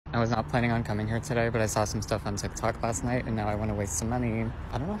I was not planning on coming here today, but I saw some stuff on TikTok last night and now I want to waste some money.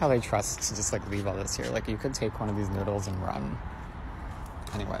 I don't know how they trust to just like leave all this here. Like you could take one of these noodles and run.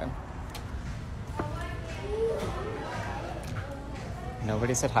 Anyway.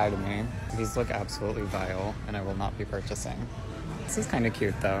 Nobody said hi to me. These look absolutely vile and I will not be purchasing. This is kind of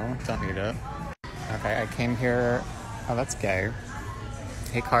cute though. Don't need it. Okay, I came here. Oh, that's gay.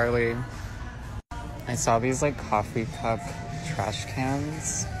 Hey, Carly. I saw these like coffee cup trash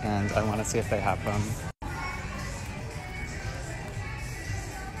cans and I want to see if they have them.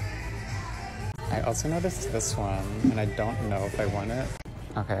 I also noticed this one and I don't know if I want it.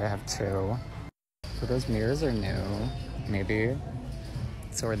 Okay, I have two. So those mirrors are new. Maybe.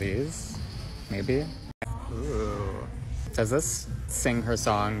 So are these? Maybe? Ooh. Does this sing her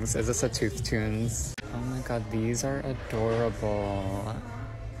songs? Is this a Tooth Tunes? Oh my god, these are adorable.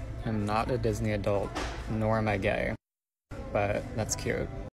 I'm not a Disney adult, nor am I gay, but that's cute.